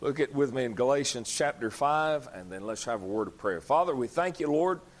Look at with me in Galatians chapter 5, and then let's have a word of prayer. Father, we thank you,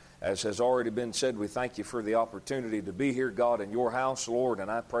 Lord. As has already been said, we thank you for the opportunity to be here, God, in your house, Lord. And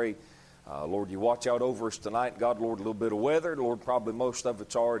I pray, Lord, you watch out over us tonight. God, Lord, a little bit of weather. Lord, probably most of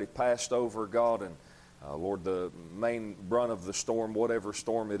it's already passed over, God. And, Lord, the main brunt of the storm, whatever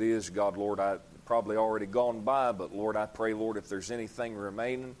storm it is, God, Lord, I probably already gone by. But, Lord, I pray, Lord, if there's anything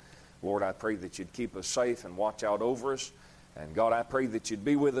remaining, Lord, I pray that you'd keep us safe and watch out over us. And, God, I pray that you'd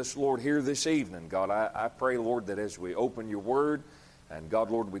be with us, Lord, here this evening. God, I pray, Lord, that as we open your word, and, God,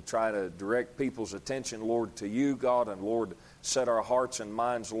 Lord, we try to direct people's attention, Lord, to you, God, and, Lord, set our hearts and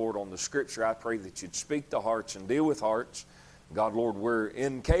minds, Lord, on the Scripture. I pray that you'd speak to hearts and deal with hearts. God, Lord, we're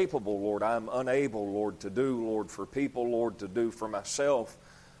incapable, Lord. I'm unable, Lord, to do, Lord, for people, Lord, to do for myself,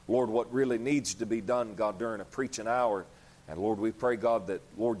 Lord, what really needs to be done, God, during a preaching hour. And, Lord, we pray, God, that,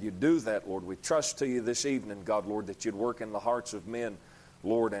 Lord, you do that, Lord. We trust to you this evening, God, Lord, that you'd work in the hearts of men,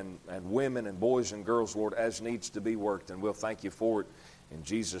 Lord, and women and boys and girls, Lord, as needs to be worked. And we'll thank you for it. In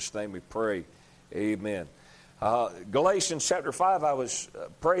Jesus' name we pray. Amen. Galatians chapter 5, I was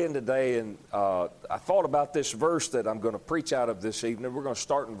praying today, and I thought about this verse that I'm going to preach out of this evening. We're going to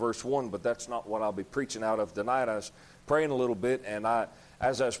start in verse 1, but that's not what I'll be preaching out of tonight. I was praying a little bit, and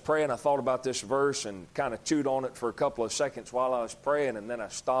as I was praying, I thought about this verse and kind of chewed on it for a couple of seconds while I was praying, and then I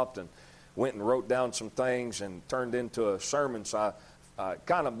stopped and went and wrote down some things and turned into a sermon. So I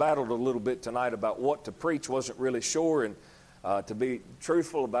kind of battled a little bit tonight about what to preach. Wasn't really sure, and to be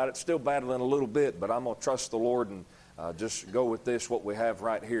truthful about it, still battling a little bit, but I'm going to trust the Lord and just go with this, what we have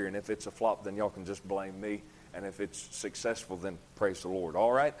right here. And if it's a flop, then y'all can just blame me. And if it's successful, then praise the Lord.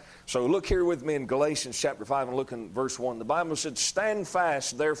 All right? So look here with me in Galatians chapter 5 and look in verse 1. The Bible said, "Stand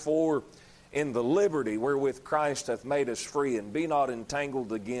fast, therefore, in the liberty wherewith Christ hath made us free, and be not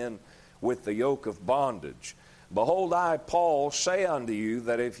entangled again with the yoke of bondage. Behold, I, Paul, say unto you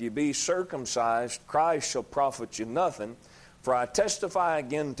that if ye be circumcised, Christ shall profit you nothing. For I testify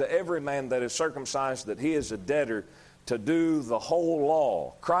again to every man that is circumcised that he is a debtor to do the whole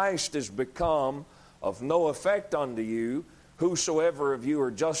law. Christ is become of no effect unto you. Whosoever of you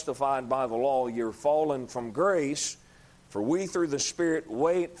are justified by the law, you're fallen from grace. For we through the Spirit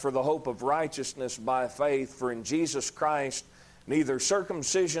wait for the hope of righteousness by faith. For in Jesus Christ neither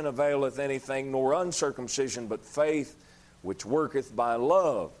circumcision availeth anything, nor uncircumcision, but faith which worketh by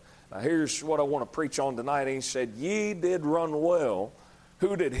love." Now here's what I want to preach on tonight. He said, "Ye did run well.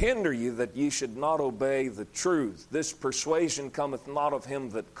 Who did hinder you that ye should not obey the truth? This persuasion cometh not of him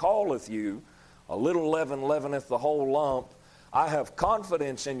that calleth you. A little leaven leaveneth the whole lump. I have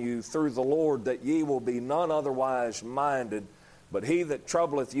confidence in you through the Lord that ye will be none otherwise minded. But he that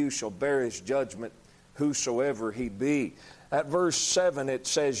troubleth you shall bear his judgment, whosoever he be." At verse 7 it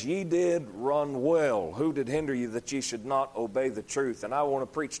says, "Ye did run well. Who did hinder you that ye should not obey the truth?" And I want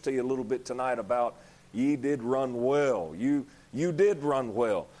to preach to you a little bit tonight about ye did run well. You did run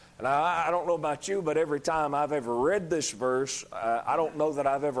well. And I don't know about you, but every time I've ever read this verse, I don't know that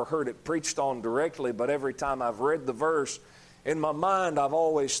I've ever heard it preached on directly, but every time I've read the verse, in my mind I've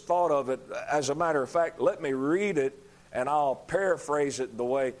always thought of it. As a matter of fact, let me read it, and I'll paraphrase it the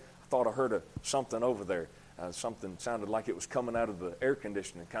way I thought I heard something over there. Something sounded like it was coming out of the air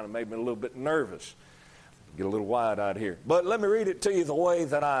conditioner. It kind of made me a little bit nervous. Get a little wide-eyed here. But let me read it to you the way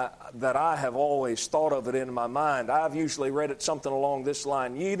that I have always thought of it in my mind. I've usually read it something along this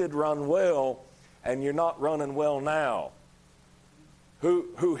line: "Ye did run well, and you're not running well now.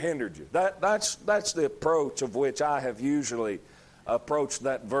 Who hindered you?" That's the approach of which I have usually approached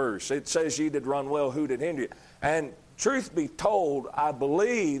that verse. It says, "Ye did run well, who did hinder you?" And truth be told, I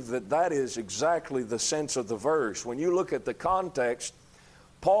believe that is exactly the sense of the verse. When you look at the context,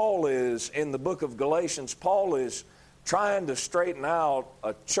 Paul is, in the book of Galatians, Paul is trying to straighten out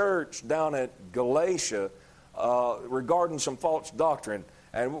a church down at Galatia regarding some false doctrine.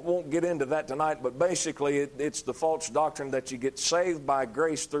 And we won't get into that tonight, but basically it's the false doctrine that you get saved by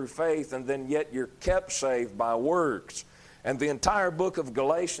grace through faith, and then yet you're kept saved by works. And the entire book of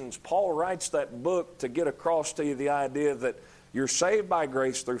Galatians, Paul writes that book to get across to you the idea that you're saved by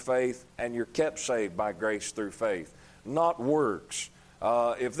grace through faith, and you're kept saved by grace through faith, not works.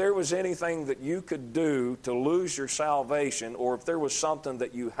 If there was anything that you could do to lose your salvation, or if there was something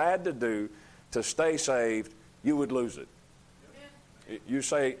that you had to do to stay saved, you would lose it. You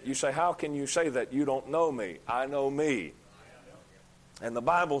say, "How can you say that? You don't know me." I know me. And the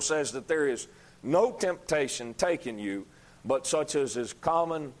Bible says that there is no temptation taken you, but such as is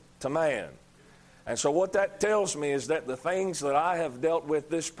common to man. And so what that tells me is that the things that I have dealt with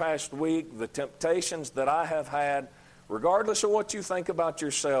this past week, the temptations that I have had, regardless of what you think about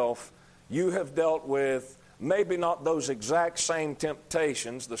yourself, you have dealt with maybe not those exact same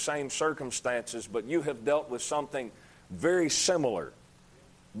temptations, the same circumstances, but you have dealt with something very similar,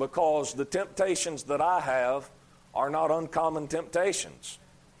 because the temptations that I have are not uncommon temptations.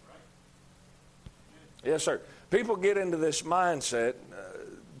 Yes, sir. People get into this mindset,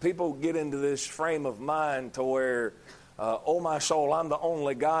 people get into this frame of mind to where, oh my soul, I'm the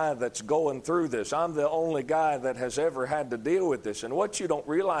only guy that's going through this. I'm the only guy that has ever had to deal with this. And what you don't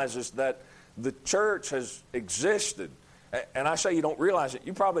realize is that the church has existed. And I say you don't realize it.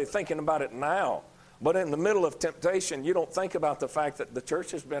 You're probably thinking about it now. But in the middle of temptation, you don't think about the fact that the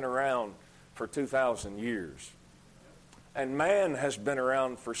church has been around for 2,000 years. And man has been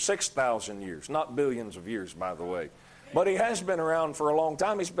around for 6,000 years. Not billions of years, by the way. But he has been around for a long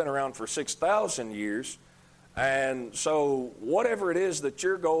time. He's been around for 6,000 years. And so whatever it is that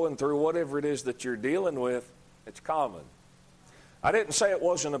you're going through, whatever it is that you're dealing with, it's common. I didn't say it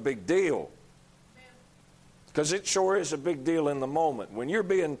wasn't a big deal, because it sure is a big deal in the moment. When you're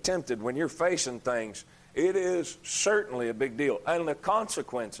being tempted, when you're facing things, it is certainly a big deal. And the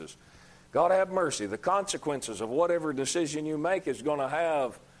consequences, God have mercy, the consequences of whatever decision you make is going to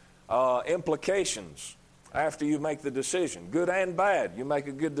have implications after you make the decision, good and bad. You make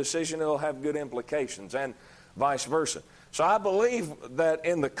a good decision, it'll have good implications, and vice versa. So I believe that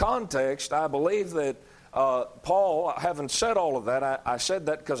in the context, I believe that Paul, having said all of that, I said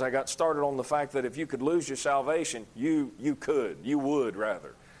that because I got started on the fact that if you could lose your salvation, you would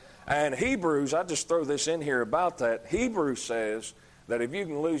rather. And Hebrews, I just throw this in here about that. Hebrews says that if you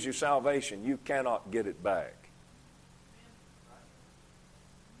can lose your salvation, you cannot get it back.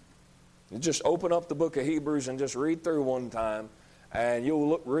 You just open up the book of Hebrews and just read through one time, and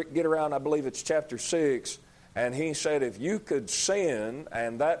you'll get around, I believe it's chapter 6, and he said if you could sin,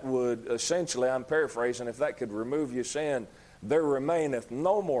 and that would essentially, I'm paraphrasing, if that could remove your sin, there remaineth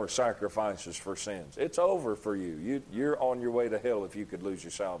no more sacrifices for sins. It's over for you. You're on your way to hell if you could lose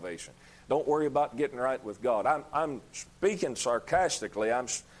your salvation. Don't worry about getting right with God. I'm speaking sarcastically. I'm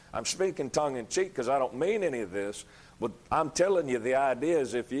speaking tongue-in-cheek because I don't mean any of this. But I'm telling you, the idea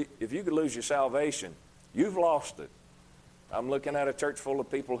is if you could lose your salvation, you've lost it. I'm looking at a church full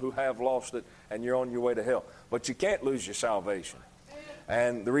of people who have lost it, and you're on your way to hell. But you can't lose your salvation.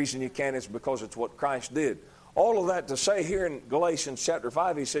 And the reason you can't is because it's what Christ did. All of that to say here in Galatians chapter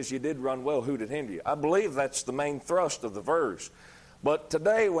 5, he says, you did run well, who did hinder you? I believe that's the main thrust of the verse. But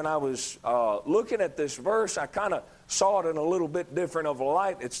today when I was looking at this verse, I kind of saw it in a little bit different of a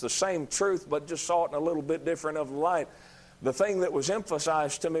light. It's the same truth, but just saw it in a little bit different of a light. The thing that was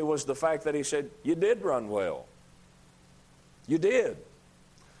emphasized to me was the fact that he said, you did run well. You did.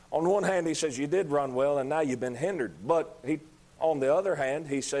 On one hand, he says, you did run well, and now you've been hindered. But on the other hand,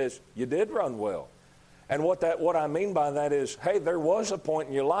 he says, you did run well. And what I mean by that is, hey, there was a point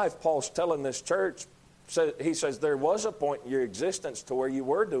in your life, Paul's telling this church, he says there was a point in your existence to where you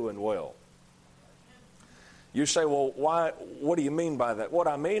were doing well. You say, well, why? What do you mean by that? What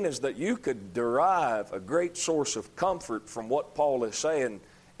I mean is that you could derive a great source of comfort from what Paul is saying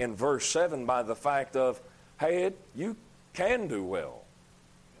in verse 7 by the fact of, hey, you can do well.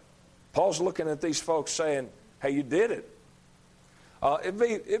 Paul's looking at these folks saying, hey, you did it.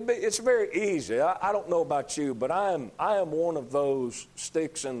 It's very easy. I don't know about you, but I am one of those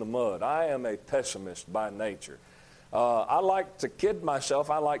sticks in the mud. I am a pessimist by nature. I like to kid myself.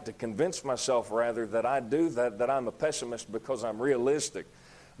 I like to convince myself, rather, that I do that I'm a pessimist because I'm realistic.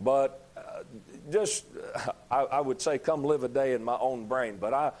 But I would say come live a day in my own brain.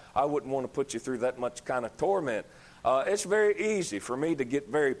 But I wouldn't want to put you through that much kind of torment. It's very easy for me to get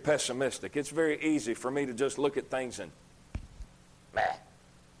very pessimistic. It's very easy for me to just look at things and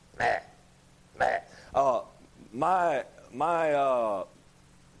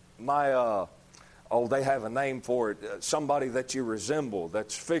they have a name for it. Somebody that you resemble,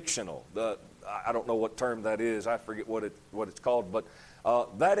 that's fictional. I don't know what term that is. I forget what it's called. But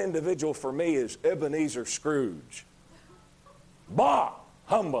that individual for me is Ebenezer Scrooge. Bah!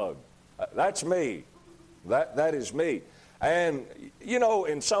 Humbug. That's me. That is me. And, you know,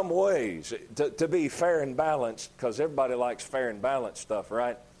 in some ways, to be fair and balanced, because everybody likes fair and balanced stuff,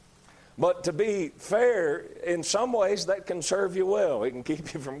 right? But to be fair, in some ways, that can serve you well. It can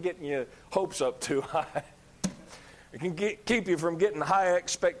keep you from getting your hopes up too high. It can keep you from getting high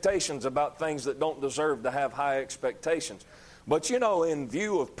expectations about things that don't deserve to have high expectations. But, you know, in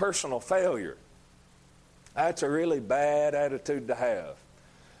view of personal failure, that's a really bad attitude to have.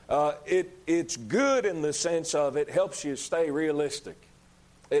 It's good in the sense of it helps you stay realistic.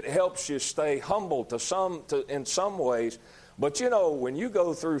 It helps you stay humble in some ways. But, you know, when you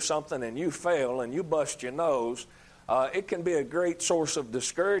go through something and you fail and you bust your nose, it can be a great source of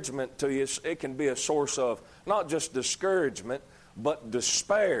discouragement to you. It can be a source of not just discouragement, but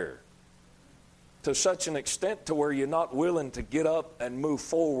despair, to such an extent to where you're not willing to get up and move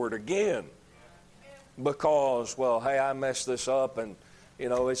forward again because, well, hey, I messed this up, and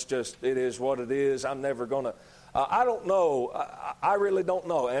it is what it is. I'm never going to. I don't know. I really don't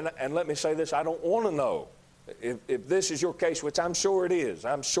know. And let me say this, I don't want to know. If this is your case, which I'm sure it is.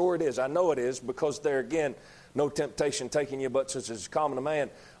 I'm sure it is. I know it is, because there again, no temptation taking you but such as is common to man.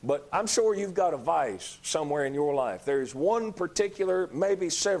 But I'm sure you've got a vice somewhere in your life. There's one particular, maybe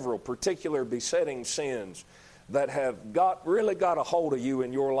several particular besetting sins that have really got a hold of you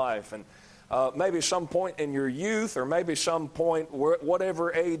in your life. And maybe some point in your youth, or maybe some point,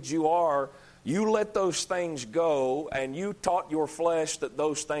 whatever age you are, you let those things go, and you taught your flesh that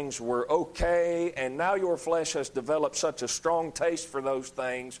those things were okay, and now your flesh has developed such a strong taste for those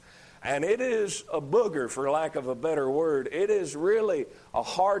things, and it is a booger, for lack of a better word. It is really a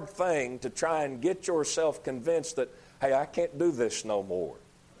hard thing to try and get yourself convinced that, hey, I can't do this no more.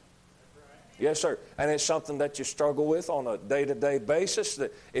 Yes, sir. And it's something that you struggle with on a day-to-day basis.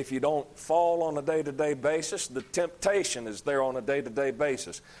 That if you don't fall on a day-to-day basis, the temptation is there on a day-to-day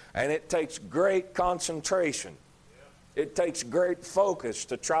basis. And it takes great concentration. It takes great focus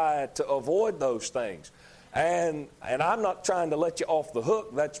to try to avoid those things. And I'm not trying to let you off the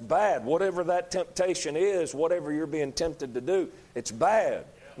hook. That's bad. Whatever that temptation is, whatever you're being tempted to do, it's bad.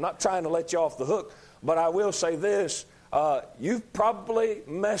 I'm not trying to let you off the hook. But I will say this, you've probably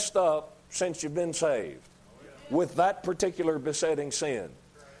messed up since you've been saved with that particular besetting sin.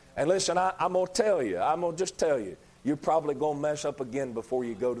 And listen, I'm going to just tell you, you're probably going to mess up again before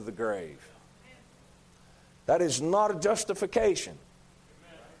you go to the grave. That is not a justification.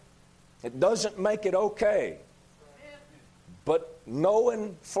 It doesn't make it okay. But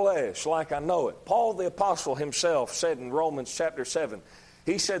knowing flesh like I know it, Paul the Apostle himself said in Romans chapter 7,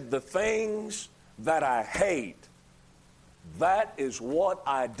 he said, the things that I hate, that is what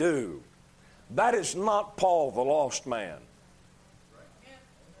I do. That is not Paul the lost man.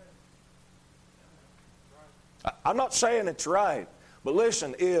 I'm not saying it's right, but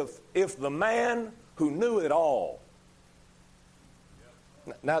listen, if the man who knew it all,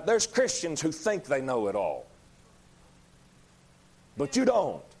 now there's Christians who think they know it all, but you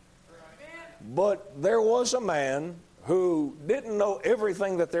don't. But there was a man who didn't know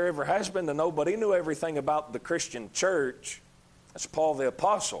everything that there ever has been to know, but he knew everything about the Christian church. That's Paul the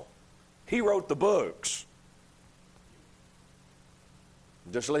Apostle. He wrote the books.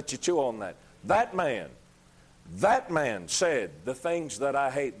 Just let you chew on that. That man said, the things that I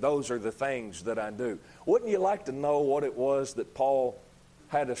hate, those are the things that I do. Wouldn't you like to know what it was that Paul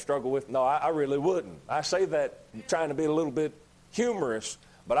had to struggle with? No, I really wouldn't. I say that trying to be a little bit humorous,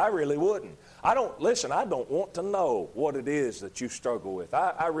 but I really wouldn't. I don't want to know what it is that you struggle with.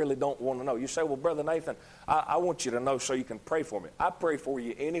 I really don't want to know. You say, well, Brother Nathan, I want you to know so you can pray for me. I pray for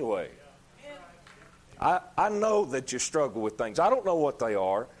you anyway. I know that you struggle with things. I don't know what they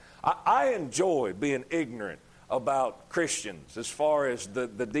are. I enjoy being ignorant about Christians as far as the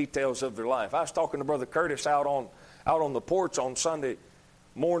details of their life. I was talking to Brother Curtis out on the porch on Sunday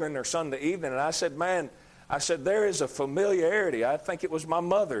morning or Sunday evening, and I said, there is a familiarity. I think it was my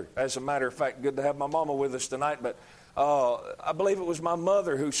mother, as a matter of fact. Good to have my mama with us tonight, but I believe it was my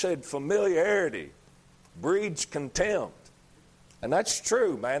mother who said familiarity breeds contempt. And that's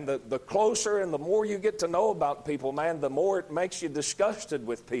true, man. The closer and the more you get to know about people, man, the more it makes you disgusted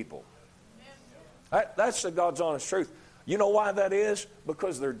with people. That's the God's honest truth. You know why that is?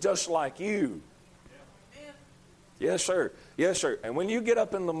 Because they're just like you. Yes, sir. Yes, sir. And when you get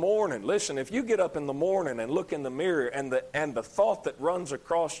up in the morning, listen, if you get up in the morning and look in the mirror and the thought that runs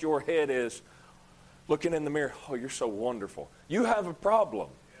across your head is, looking in the mirror, oh, you're so wonderful, you have a problem.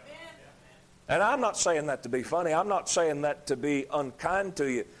 And I'm not saying that to be funny. I'm not saying that to be unkind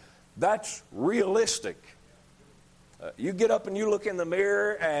to you. That's realistic. You get up and you look in the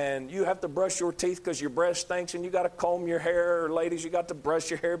mirror and you have to brush your teeth because your breath stinks, and you got to comb your hair. Or ladies, you got to brush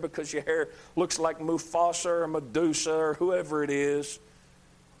your hair because your hair looks like Mufasa or Medusa or whoever it is.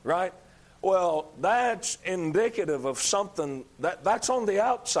 Right? Well, that's indicative of something that's on the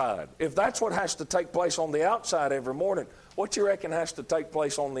outside. If that's what has to take place on the outside every morning, what you reckon has to take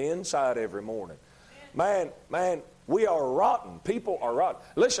place on the inside every morning? Man, we are rotten. People are rotten.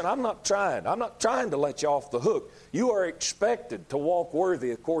 Listen, I'm not trying to let you off the hook. You are expected to walk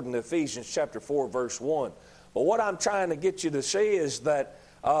worthy according to Ephesians chapter 4, verse 1. But what I'm trying to get you to see is that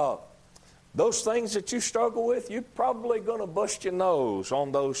those things that you struggle with, you're probably going to bust your nose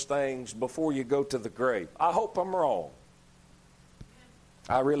on those things before you go to the grave. I hope I'm wrong.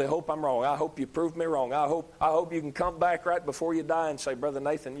 I really hope I'm wrong. I hope you prove me wrong. I hope you can come back right before you die and say, Brother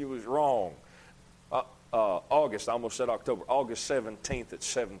Nathan, you was wrong. August, I almost said October, August 17th at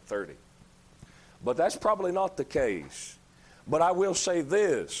 7:30. But that's probably not the case. But I will say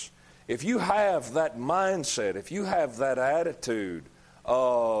this. If you have that mindset, if you have that attitude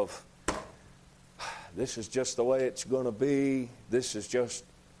of, this is just the way it's going to be, this is just,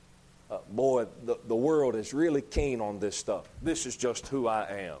 boy, the world is really keen on this stuff. This is just who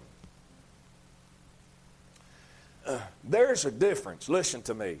I am. There's a difference. Listen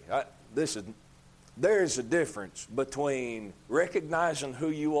to me. There's a difference between recognizing who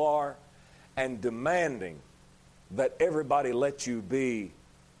you are and demanding that everybody let you be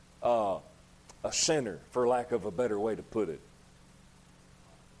a sinner, for lack of a better way to put it.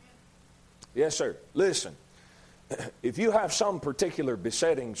 Yes, sir. Listen, if you have some particular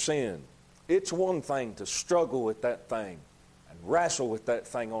besetting sin, it's one thing to struggle with that thing and wrestle with that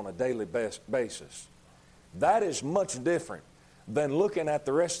thing on a daily basis. That is much different than looking at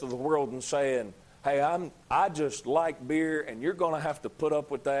the rest of the world and saying, hey, I just like beer, and you're going to have to put up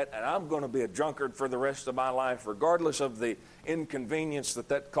with that, and I'm going to be a drunkard for the rest of my life, regardless of the inconvenience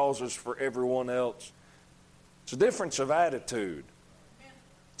that causes for everyone else. It's a difference of attitude.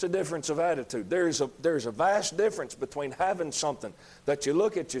 It's a difference of attitude. There's a vast difference between having something that you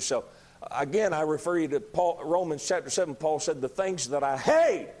look at yourself. Again, I refer you to Romans chapter 7. Paul said, the things that I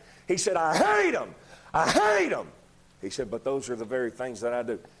hate. He said, I hate them. I hate them. He said, but those are the very things that I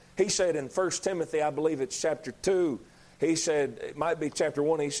do. He said in 1 Timothy, I believe it's chapter 2, he said, it might be chapter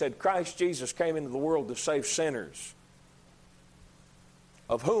 1, he said, Christ Jesus came into the world to save sinners,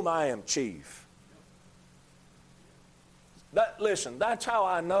 of whom I am chief. Listen, that's how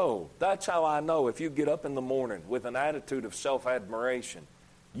I know. That's how I know if you get up in the morning with an attitude of self-admiration,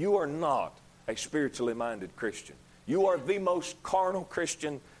 you are not a spiritually minded Christian. You are the most carnal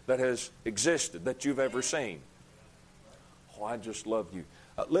Christian that has existed, that you've ever seen. Oh, I just love you.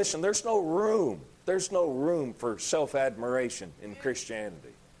 Listen, there's no room. There's no room for self-admiration in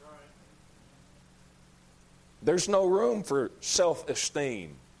Christianity. There's no room for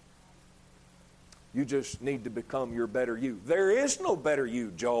self-esteem. You just need to become your better you. There is no better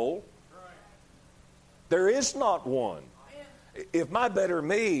you, Joel. There is not one. If my better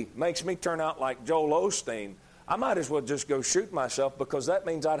me makes me turn out like Joel Osteen, I might as well just go shoot myself, because that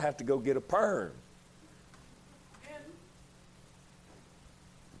means I'd have to go get a perm.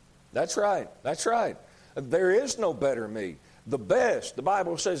 That's right. That's right. There is no better me. The best, the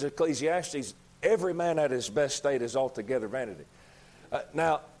Bible says, Ecclesiastes, every man at his best state is altogether vanity.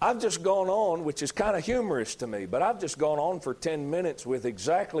 Now, I've just gone on, which is kind of humorous to me, but I've just gone on for 10 minutes with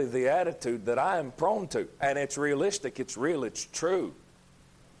exactly the attitude that I am prone to. And it's realistic, it's real, it's true.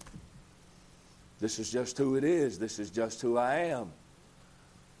 This is just who it is. This is just who I am.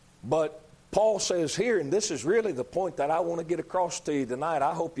 But Paul says here, and this is really the point that I want to get across to you tonight.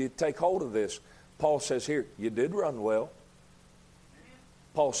 I hope you take hold of this. Paul says here, you did run well.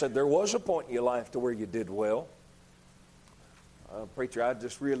 Paul said there was a point in your life to where you did well. Preacher, I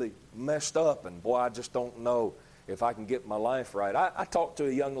just really messed up, and boy, I just don't know if I can get my life right. I talked to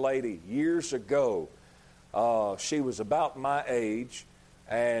a young lady years ago. She was about my age,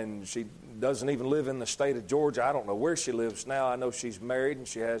 and she doesn't even live in the state of Georgia. I don't know where she lives now. I know she's married and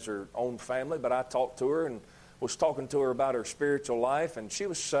she has her own family, but I talked to her and was talking to her about her spiritual life, and she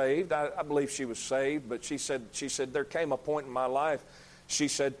was saved. I believe she was saved, but she said there came a point in my life, she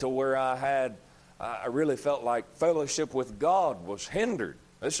said, to where I really felt like fellowship with God was hindered.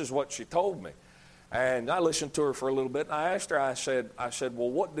 This is what she told me. And I listened to her for a little bit, and I asked her, I said, well,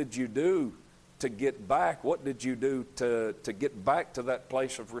 what did you do to get back? What did you do to get back to that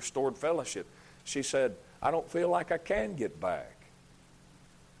place of restored fellowship? She said, I don't feel like I can get back.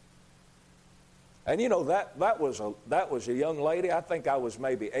 And you know, that was a young lady. I think I was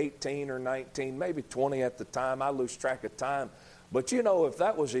maybe 18 or 19, maybe 20 at the time. I lose track of time. But you know, if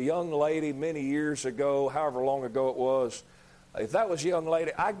that was a young lady many years ago, however long ago it was, if that was a young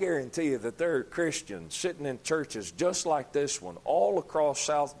lady, I guarantee you that there are Christians sitting in churches just like this one, all across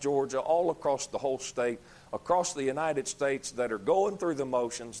South Georgia, all across the whole state, across the United States, that are going through the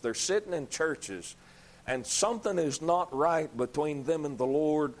motions. They're sitting in churches, and something is not right between them and the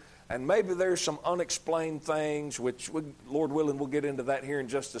Lord, and maybe there's some unexplained things, which, Lord willing, we'll get into that here in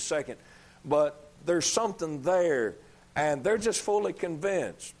just a second, but there's something there. And they're just fully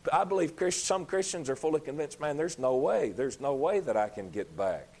convinced. I believe some Christians are fully convinced, man, there's no way that I can get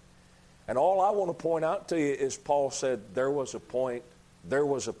back. And all I want to point out to you is Paul said there was a point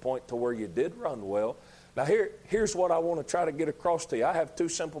to where you did run well. Now here's what I want to try to get across to you. I have two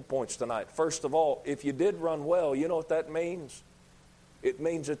simple points tonight. First of all, if you did run well, you know what that means? It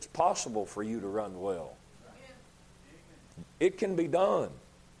means it's possible for you to run well. It can be done.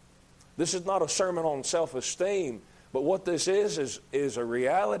 This is not a sermon on self-esteem, but what this is a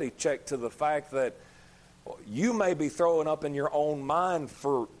reality check to the fact that you may be throwing up in your own mind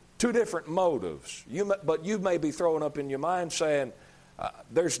for two different motives. But you may be throwing up in your mind saying,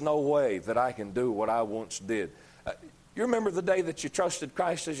 there's no way that I can do what I once did. You remember the day that you trusted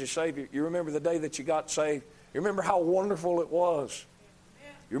Christ as your Savior? You remember the day that you got saved? You remember how wonderful it was?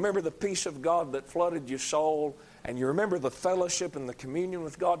 You remember the peace of God that flooded your soul? And you remember the fellowship and the communion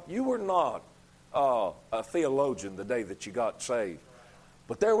with God? You were not a theologian the day that you got saved.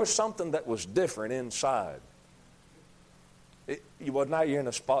 But there was something that was different inside. Well, now you're in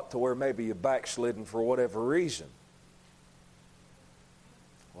a spot to where maybe you're backslidden for whatever reason.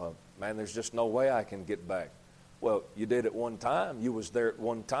 Well, man, there's just no way I can get back. Well, you did at one time. You was there at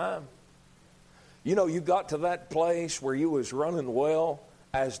one time. You know, you got to that place where you was running well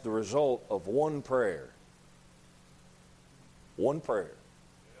as the result of one prayer. One prayer.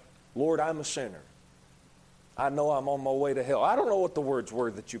 Lord, I'm a sinner. I know I'm on my way to hell. I don't know what the words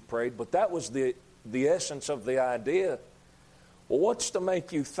were that you prayed, but that was the essence of the idea. Well, what's to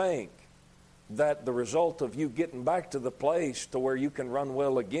make you think that the result of you getting back to the place to where you can run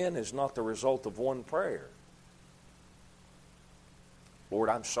well again is not the result of one prayer? Lord,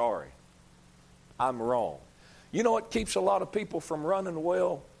 I'm sorry. I'm wrong. You know what keeps a lot of people from running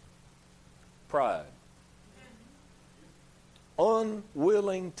well? Pride.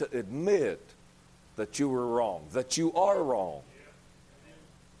 Unwilling to admit that you were wrong, that you are wrong.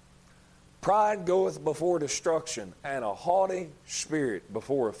 Pride goeth before destruction, and a haughty spirit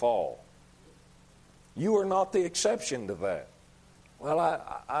before a fall. You are not the exception to that. Well,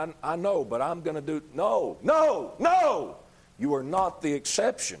 I know, but I'm going to do... No! You are not the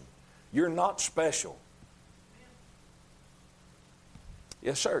exception. You're not special.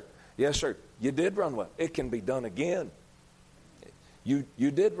 Yes, sir. Yes, sir. You did run well. It can be done again. You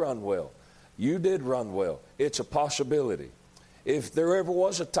did run well. You did run well. It's a possibility. If there ever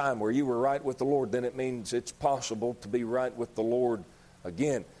was a time where you were right with the Lord, then it means it's possible to be right with the Lord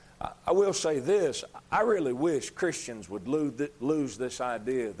again. I will say this. I really wish Christians would lose this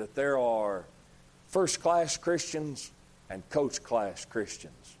idea that there are first-class Christians and coach-class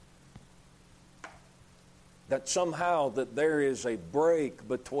Christians. That somehow that there is a break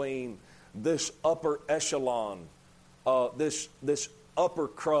between this upper echelon, this upper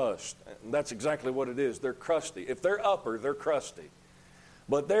crust. And that's exactly what it is. They're crusty. If they're upper, they're crusty.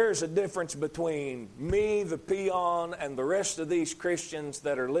 But there's a difference between me, the peon, and the rest of these Christians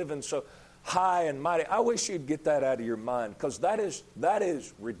that are living so high and mighty. I wish you'd get that out of your mind, because that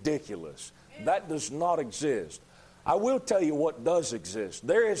is ridiculous. That does not exist. I will tell you what does exist.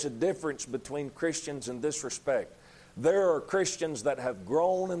 There is a difference between Christians in this respect. There are Christians that have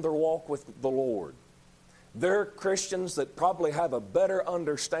grown in their walk with the Lord. There are Christians that probably have a better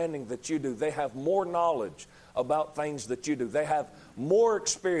understanding that you do. They have more knowledge about things that you do. They have more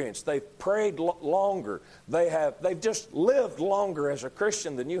experience. They've prayed longer. They've just lived longer as a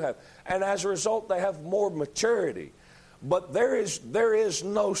Christian than you have. And as a result, they have more maturity. But there is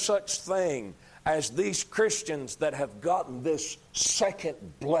no such thing as these Christians that have gotten this second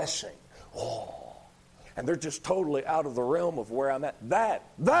blessing. And they're just totally out of the realm of where I'm at.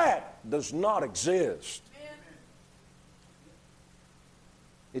 That does not exist.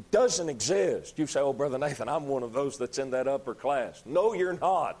 It doesn't exist. You say, oh, Brother Nathan, I'm one of those that's in that upper class. No, you're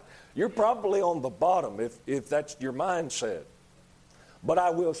not. You're probably on the bottom if that's your mindset. But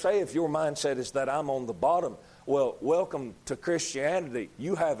I will say, if your mindset is that I'm on the bottom, well, welcome to Christianity.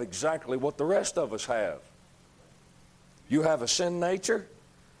 You have exactly what the rest of us have. You have a sin nature,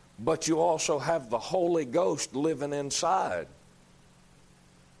 but you also have the Holy Ghost living inside.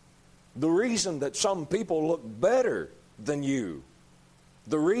 The reason that some people look better than you,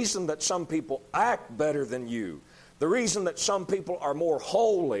 the reason that some people act better than you, the reason that some people are more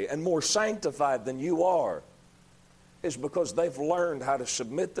holy and more sanctified than you are, is because they've learned how to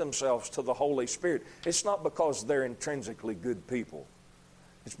submit themselves to the Holy Spirit. It's not because they're intrinsically good people.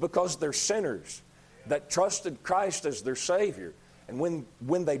 It's because they're sinners that trusted Christ as their Savior. And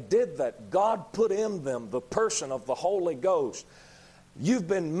when they did that, God put in them the person of the Holy Ghost. You've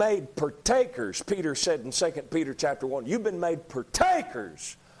been made partakers, Peter said in 2 Peter chapter 1. You've been made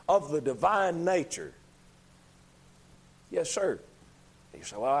partakers of the divine nature. Yes, sir. You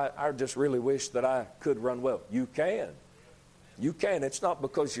say, well, I just really wish that I could run well. You can. You can. It's not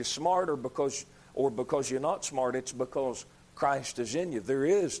because you're smart or because you're not smart. It's because Christ is in you. There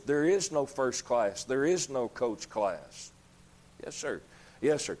is no first class. There is no coach class. Yes, sir.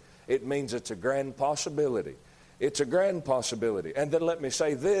 Yes, sir. It means it's a grand possibility. It's a grand possibility. And then let me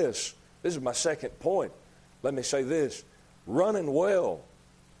say this. This is my second point. Let me say this. Running well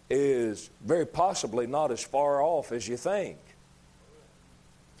is very possibly not as far off as you think.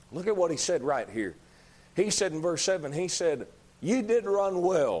 Look at what he said right here. He said in verse 7, he said, you did run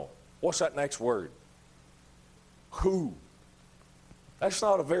well. What's that next word? Who? That's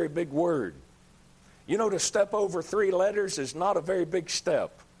not a very big word. You know, to step over 3 letters is not a very big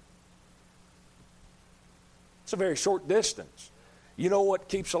step. It's a very short distance. You know what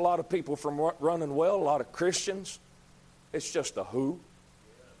keeps a lot of people from running well, a lot of Christians? It's just a who.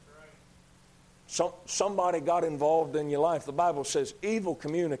 Somebody got involved in your life. The Bible says evil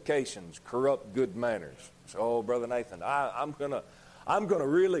communications corrupt good manners. So, oh, Brother Nathan, I'm gonna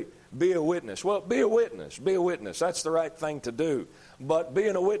really be a witness. Well, be a witness. Be a witness. That's the right thing to do. But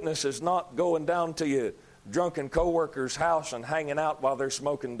being a witness is not going down to your drunken coworker's house and hanging out while they're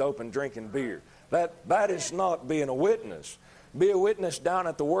smoking dope and drinking beer. That is not being a witness. Be a witness down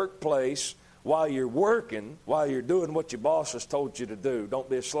at the workplace while you're working, while you're doing what your boss has told you to do. Don't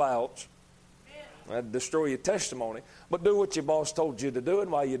be a slouch. That'd destroy your testimony. But do what your boss told you to do,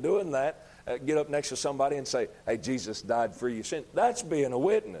 and while you're doing that, get up next to somebody and say, hey, Jesus died for your sin. That's being a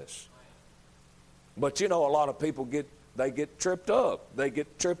witness. But you know, a lot of people get tripped up. They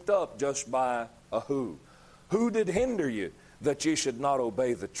get tripped up just by a who. Who did hinder you that you should not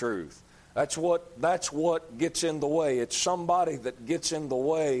obey the truth? That's what gets in the way. It's somebody that gets in the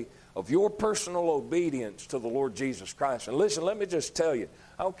way of your personal obedience to the Lord Jesus Christ. And listen, let me just tell you,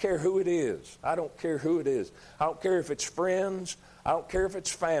 I don't care who it is. I don't care who it is. I don't care if it's friends. I don't care if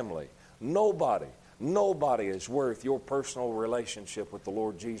it's family. Nobody is worth your personal relationship with the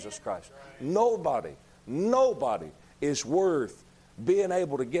Lord Jesus Christ. Nobody is worth being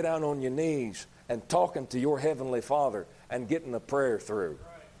able to get down on your knees and talking to your Heavenly Father and getting a prayer through.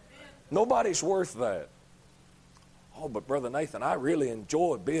 Nobody's worth that. Oh, but Brother Nathan, I really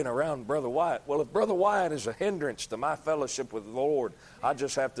enjoy being around Brother Wyatt. Well, if Brother Wyatt is a hindrance to my fellowship with the Lord, I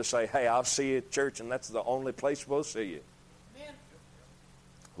just have to say, hey, I'll see you at church, and that's the only place we'll see you. Amen.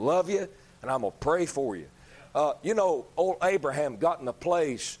 Love you, and I'm going to pray for you. You know, old Abraham got in a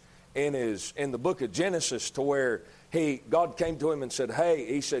place in the book of Genesis to where God came to him and said, hey,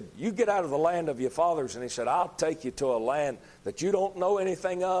 he said, you get out of the land of your fathers. And he said, I'll take you to a land that you don't know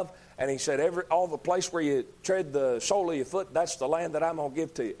anything of. And he said, all the place where you tread the sole of your foot, that's the land that I'm going to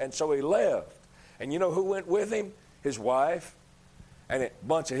give to you. And so he left. And you know who went with him? His wife and a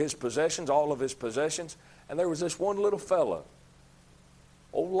bunch of his possessions, all of his possessions. And there was this one little fella,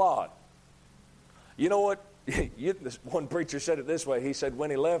 old Lot. You know what? One preacher said it this way. He said, when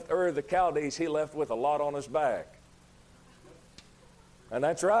he left Ur of the Chaldees, he left with a lot on his back. And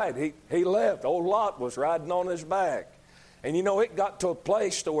that's right. He left. Old Lot was riding on his back. And you know, it got to a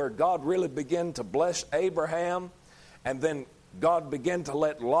place to where God really began to bless Abraham, and then God began to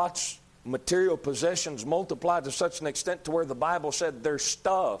let Lot's material possessions multiply to such an extent to where the Bible said their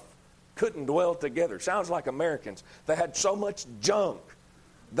stuff couldn't dwell together. Sounds like Americans. They had so much junk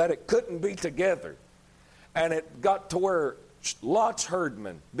that it couldn't be together. And it got to where Lot's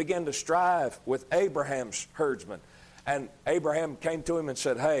herdmen began to strive with Abraham's herdsmen. And Abraham came to him and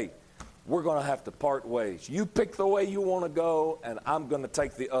said, hey, we're going to have to part ways. You pick the way you want to go, and I'm going to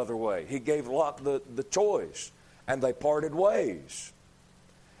take the other way. He gave Lot the choice, and they parted ways.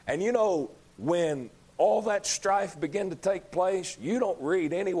 And you know, when all that strife began to take place, you don't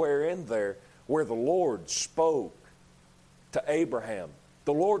read anywhere in there where the Lord spoke to Abraham.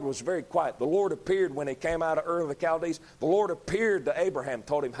 The Lord was very quiet. The Lord appeared when he came out of Ur of the Chaldees. The Lord appeared to Abraham,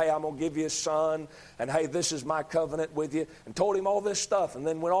 told him, hey, I'm going to give you a son, and hey, this is my covenant with you, and told him all this stuff. And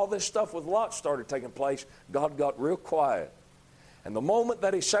then when all this stuff with Lot started taking place, God got real quiet. And the moment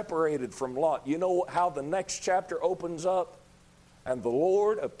that he separated from Lot, you know how the next chapter opens up? And the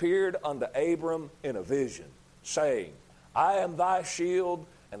Lord appeared unto Abram in a vision, saying, I am thy shield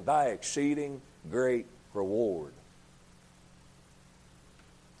and thy exceeding great reward.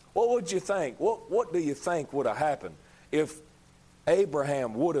 What would you think? What do you think would have happened if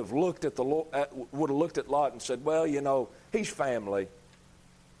Abraham would have looked at Lot and said, well, you know, he's family.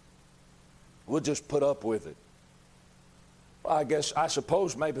 We'll just put up with it. Well, I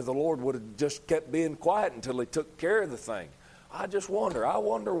suppose maybe the Lord would have just kept being quiet until he took care of the thing. I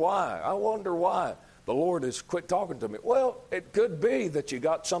wonder why the Lord has quit talking to me. Well, it could be that you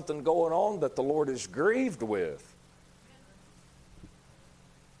got something going on that the Lord is grieved with.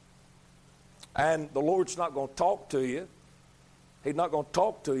 And the Lord's not going to talk to you. He's not going to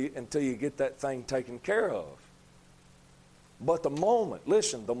talk to you until you get that thing taken care of. But the moment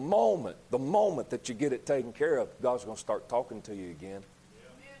that you get it taken care of, God's going to start talking to you again.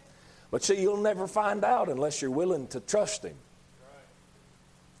 But see, you'll never find out unless you're willing to trust Him.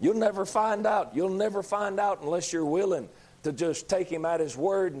 You'll never find out. You'll never find out unless you're willing to just take Him at His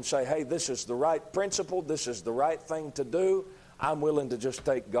word and say, hey, this is the right principle. This is the right thing to do. I'm willing to just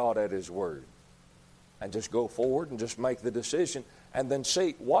take God at His word. And just go forward and just make the decision. And then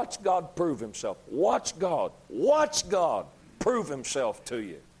see, watch God prove Himself. Watch God prove Himself to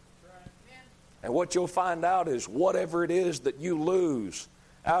you. And what you'll find out is whatever it is that you lose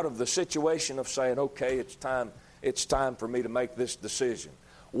out of the situation of saying, okay, it's time for me to make this decision.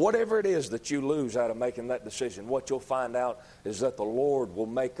 Whatever it is that you lose out of making that decision, what you'll find out is that the Lord will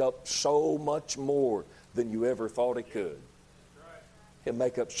make up so much more than you ever thought He could. He'll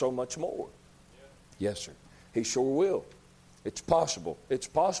make up so much more. Yes, sir. He sure will. It's possible. It's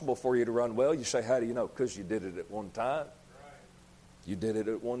possible for you to run well. You say, how do you know? Because you did it at one time. You did it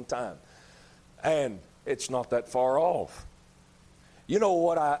at one time. And it's not that far off. You know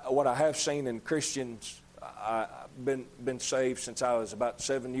what I have seen in Christians, I've been saved since I was about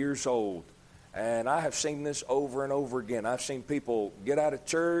 7 years old. And I have seen this over and over again. I've seen people get out of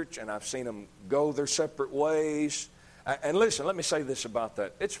church, and I've seen them go their separate ways. And listen, let me say this about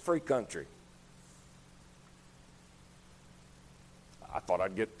that. It's a free country. I thought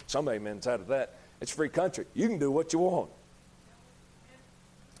I'd get some amens out of that. It's a free country. You can do what you want.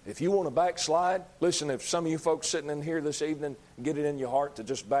 If you want to backslide, listen, if some of you folks sitting in here this evening get it in your heart to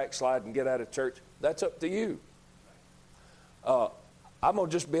just backslide and get out of church, that's up to you. I'm going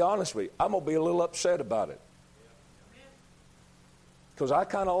to just be honest with you. I'm going to be a little upset about it. Because I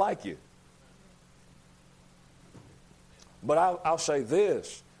kind of like you. But I'll say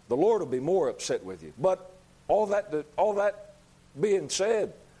this. The Lord will be more upset with you. But all that being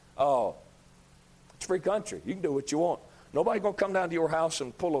said, it's a free country. You can do what you want. Nobody's going to come down to your house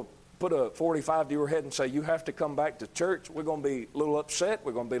and put a 45 to your head and say, you have to come back to church. We're going to be a little upset.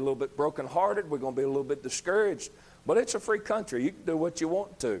 We're going to be a little bit brokenhearted. We're going to be a little bit discouraged. But it's a free country. You can do what you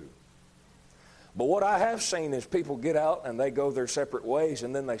want to. But what I have seen is people get out and they go their separate ways,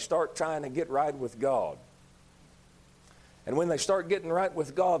 and then they start trying to get right with God. And when they start getting right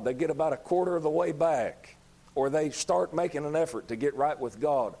with God, they get about a quarter of the way back. Or they start making an effort to get right with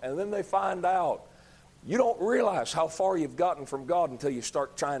God. And then they find out you don't realize how far you've gotten from God until you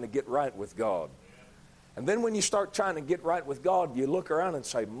start trying to get right with God. And then when you start trying to get right with God, you look around and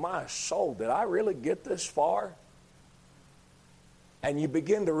say, my soul, did I really get this far? And you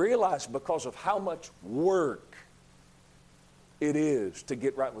begin to realize because of how much work it is to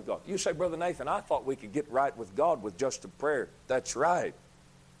get right with God. You say, Brother Nathan, I thought we could get right with God with just a prayer. That's right.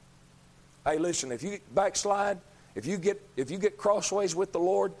 Hey, listen, if you backslide, if you get crossways with the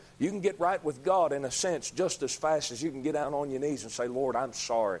Lord, you can get right with God in a sense just as fast as you can get down on your knees and say, Lord, I'm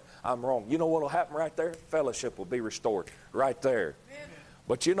sorry, I'm wrong. You know what will happen right there? Fellowship will be restored right there. Amen.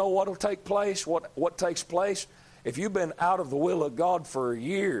 But you know what will take place? What takes place? If you've been out of the will of God for a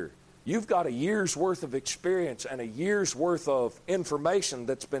year, you've got a year's worth of experience and a year's worth of information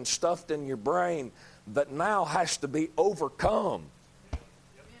that's been stuffed in your brain that now has to be overcome.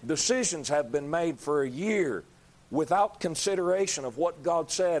 Decisions have been made for a year without consideration of what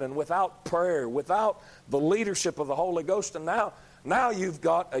God said and without prayer, without the leadership of the Holy Ghost. And now you've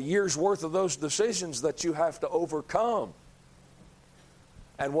got a year's worth of those decisions that you have to overcome.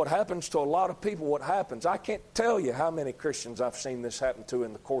 And what happens to a lot of people, I can't tell you how many Christians I've seen this happen to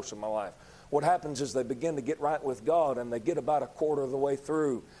in the course of my life. What happens is they begin to get right with God, and they get about a quarter of the way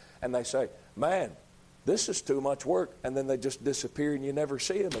through, and they say, man, this is too much work. And then they just disappear and you never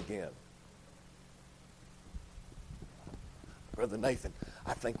see them again. Brother Nathan,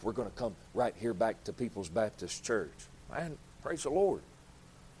 I think we're going to come right here back to People's Baptist Church. Man, praise the Lord.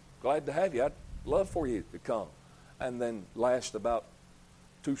 Glad to have you. I'd love for you to come. And then last about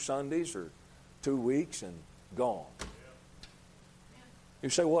 2 Sundays or 2 weeks and gone. You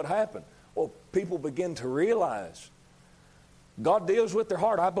say, what happened? Well, people begin to realize God deals with their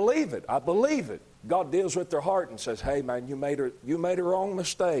heart. I believe it. I believe it. God deals with their heart and says, hey, man, you made a wrong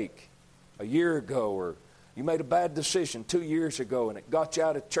mistake a year ago, or you made a bad decision 2 years ago, and it got you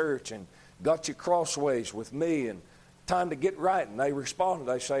out of church and got you crossways with me, and time to get right. And they respond.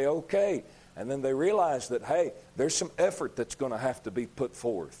 They say, okay. And then they realize that, hey, there's some effort that's going to have to be put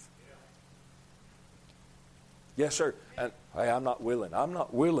forth. Yes, sir. And hey, I'm not willing. I'm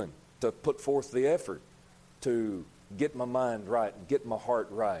not willing to put forth the effort to get my mind right and get my heart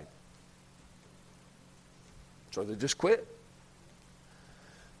right. So they just quit.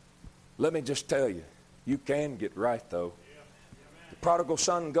 Let me just tell you, you can get right, though. The prodigal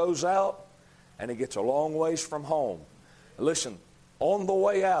son goes out, and he gets a long ways from home. Listen, on the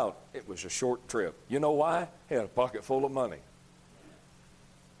way out, it was a short trip. You know why? He had a pocket full of money.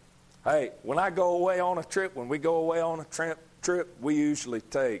 Hey, when I go away on a trip, when we go away on a trip, we usually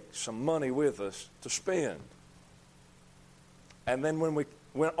take some money with us to spend. And then when we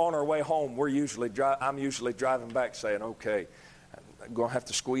went on our way home, I'm usually driving back saying, okay, I'm going to have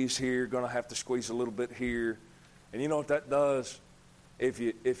to squeeze here, going to have to squeeze a little bit here. And you know what that does? If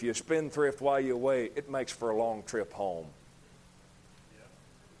you spendthrift while you're away, it makes for a long trip home.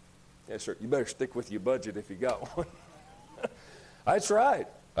 Yeah. Yes, sir. You better stick with your budget if you got one. That's right.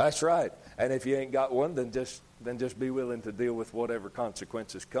 That's right. And if you ain't got one, then just be willing to deal with whatever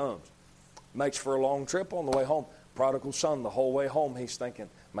consequences comes. Makes for a long trip on the way home. Prodigal son, the whole way home, he's thinking,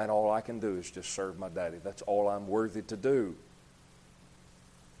 man, all I can do is just serve my daddy. That's all I'm worthy to do.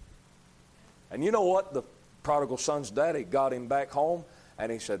 And you know what? The prodigal son's daddy got him back home,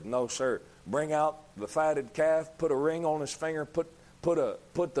 and he said, no, sir. Bring out the fatted calf, put a ring on his finger, put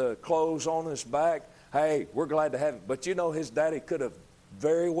the clothes on his back. Hey, we're glad to have it. But you know, his daddy could have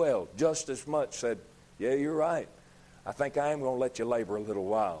very well, just as much said, yeah, you're right. I think I am going to let you labor a little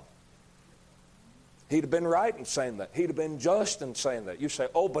while. He'd have been right in saying that. He'd have been just in saying that. You say,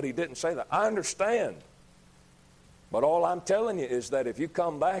 oh, but he didn't say that. I understand. But all I'm telling you is that if you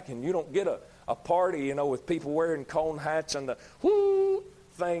come back and you don't get a party, with people wearing cone hats and the whoo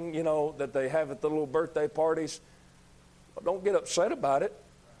thing, that they have at the little birthday parties, well, don't get upset about it.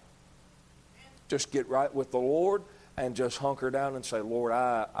 Just get right with the Lord and just hunker down and say, Lord,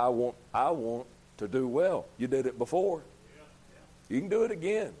 I want to do well. You did it before. You can do it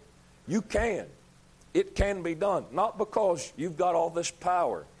again. You can. It can be done. Not because you've got all this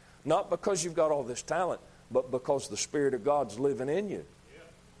power, not because you've got all this talent, but because the Spirit of God's living in you.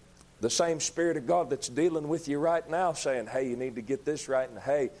 The same Spirit of God that's dealing with you right now saying, hey, you need to get this right, and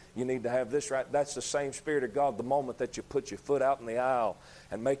hey, you need to have this right. That's the same Spirit of God the moment that you put your foot out in the aisle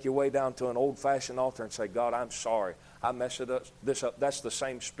and make your way down to an old-fashioned altar and say, God, I'm sorry. I messed this up. That's the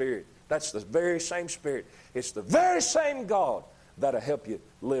same Spirit. That's the very same Spirit. It's the very same God that'll help you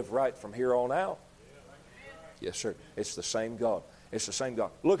live right from here on out. Yes, sir. It's the same God. It's the same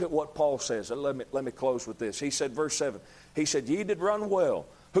God. Look at what Paul says. Let me close with this. He said, verse 7, he said, ye did run well.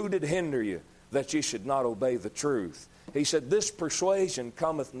 Who did hinder you that ye should not obey the truth? He said, this persuasion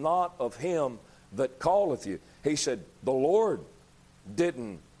cometh not of him that calleth you. He said, the Lord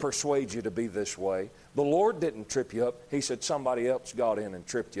didn't persuade you to be this way. The Lord didn't trip you up. He said, somebody else got in and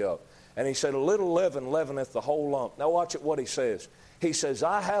tripped you up. And he said, a little leaven leaveneth the whole lump. Now watch it what he says. He says,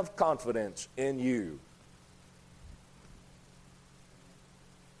 I have confidence in you.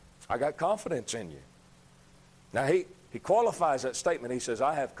 I got confidence in you. Now he qualifies that statement. He says,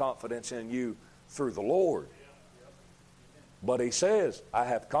 I have confidence in you through the Lord. But he says, I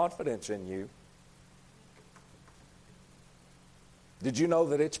have confidence in you. Did you know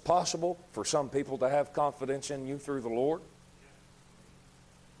that it's possible for some people to have confidence in you through the Lord?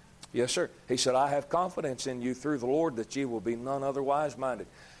 Yes, sir. He said, I have confidence in you through the Lord that ye will be none otherwise minded.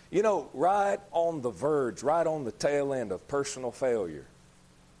 Right on the verge, right on the tail end of personal failure.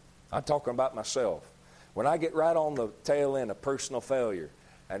 I'm talking about myself. When I get right on the tail end of personal failure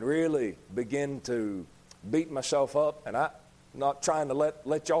and really begin to beat myself up, and I'm not trying to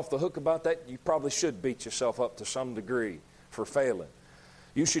let you off the hook about that, you probably should beat yourself up to some degree for failing.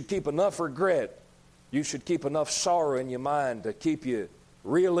 You should keep enough regret. You should keep enough sorrow in your mind to keep you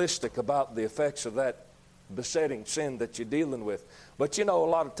realistic about the effects of that besetting sin that you're dealing with. But a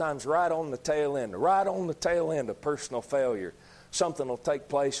lot of times right on the tail end of personal failure, something will take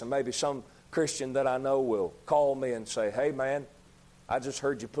place, and maybe some Christian that I know will call me and say, hey man, I just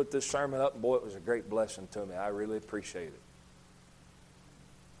heard you put this sermon up, and boy, it was a great blessing to me. I really appreciate it.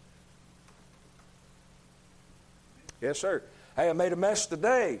 Yes, sir. Hey, I made a mess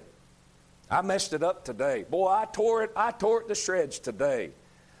today. I messed it up today. Boy, I tore it to shreds today.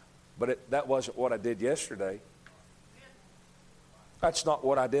 But that wasn't what I did yesterday. That's not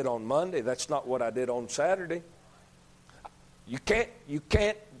what I did on Monday. That's not what I did on Saturday. You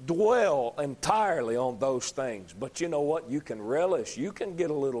can't dwell entirely on those things. But you know what? You can relish. You can get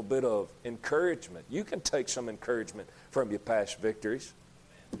a little bit of encouragement. You can take some encouragement from your past victories.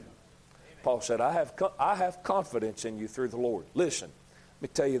 Paul said, I have confidence in you through the Lord. Listen, let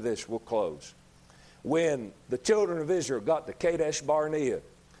me tell you this. We'll close. When the children of Israel got to Kadesh Barnea,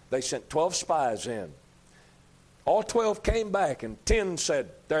 they sent 12 spies in. All 12 came back, and 10 said,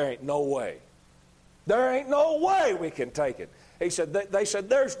 there ain't no way. There ain't no way we can take it. They said,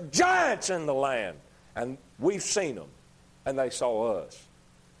 there's giants in the land. And we've seen them. And they saw us.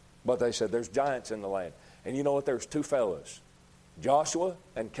 But they said, there's giants in the land. And you know what? There's two fellas, Joshua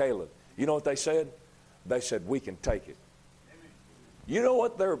and Caleb. You know what they said? They said, we can take it. You know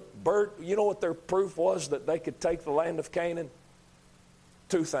what their proof was that they could take the land of Canaan?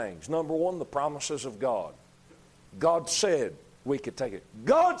 two things. Number one, the promises of God. God said we could take it.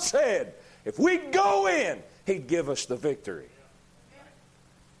 God said if we go in, He'd give us the victory.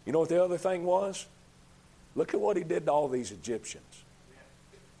 You know what the other thing was? Look at what He did to all these Egyptians.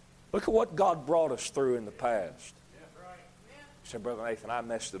 Look at what God brought us through in the past. You said, Brother Nathan, I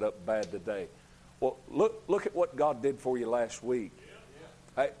messed it up bad today. Well, look at what God did for you last week.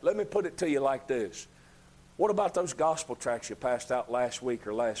 Hey, let me put it to you like this. What about those gospel tracts you passed out last week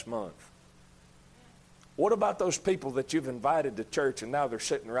or last month? What about those people that you've invited to church and now they're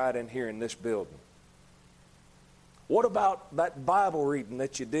sitting right in here in this building? What about that Bible reading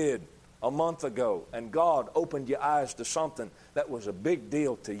that you did a month ago and God opened your eyes to something that was a big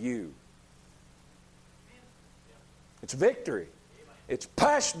deal to you? It's victory. It's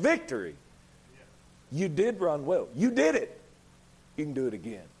past victory. You did run well. You did it. You can do it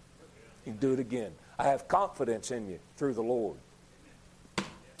again. You can do it again. I have confidence in you through the Lord.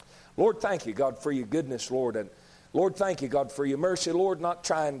 Lord, thank you, God, for your goodness, Lord. And Lord, thank you, God, for your mercy. Lord, not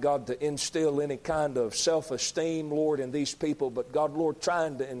trying, God, to instill any kind of self-esteem, Lord, in these people, but God, Lord,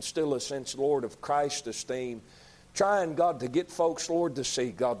 trying to instill a sense, Lord, of Christ esteem. Trying, God, to get folks, Lord, to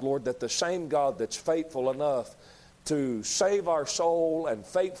see, God, Lord, that the same God that's faithful enough to save our soul and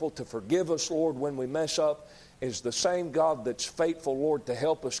faithful to forgive us, Lord, when we mess up, is the same God that's faithful, Lord, to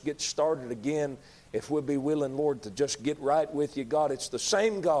help us get started again if we'll be willing, Lord, to just get right with you, God. It's the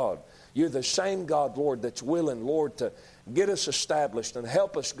same God. You're the same God, Lord, that's willing, Lord, to get us established and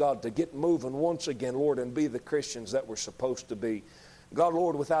help us, God, to get moving once again, Lord, and be the Christians that we're supposed to be. God,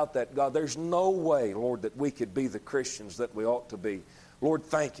 Lord, without that, God, there's no way, Lord, that we could be the Christians that we ought to be. Lord,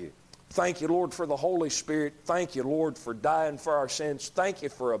 thank you. Thank you, Lord, for the Holy Spirit. Thank you, Lord, for dying for our sins. Thank you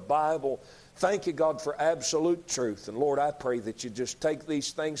for a Bible. Thank you, God, for absolute truth. And, Lord, I pray that you just take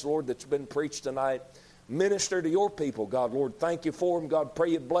these things, Lord, that's been preached tonight. Minister to your people, God. Lord, thank you for them. God,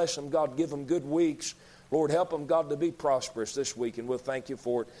 pray you bless them. God, give them good weeks. Lord, help them, God, to be prosperous this week, and we'll thank you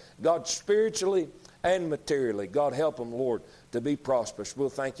for it. God, spiritually and materially, God, help them, Lord, to be prosperous. We'll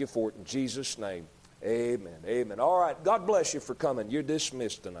thank you for it in Jesus' name. Amen. Amen. All right. God bless you for coming. You're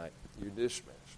dismissed tonight. You're dismissed.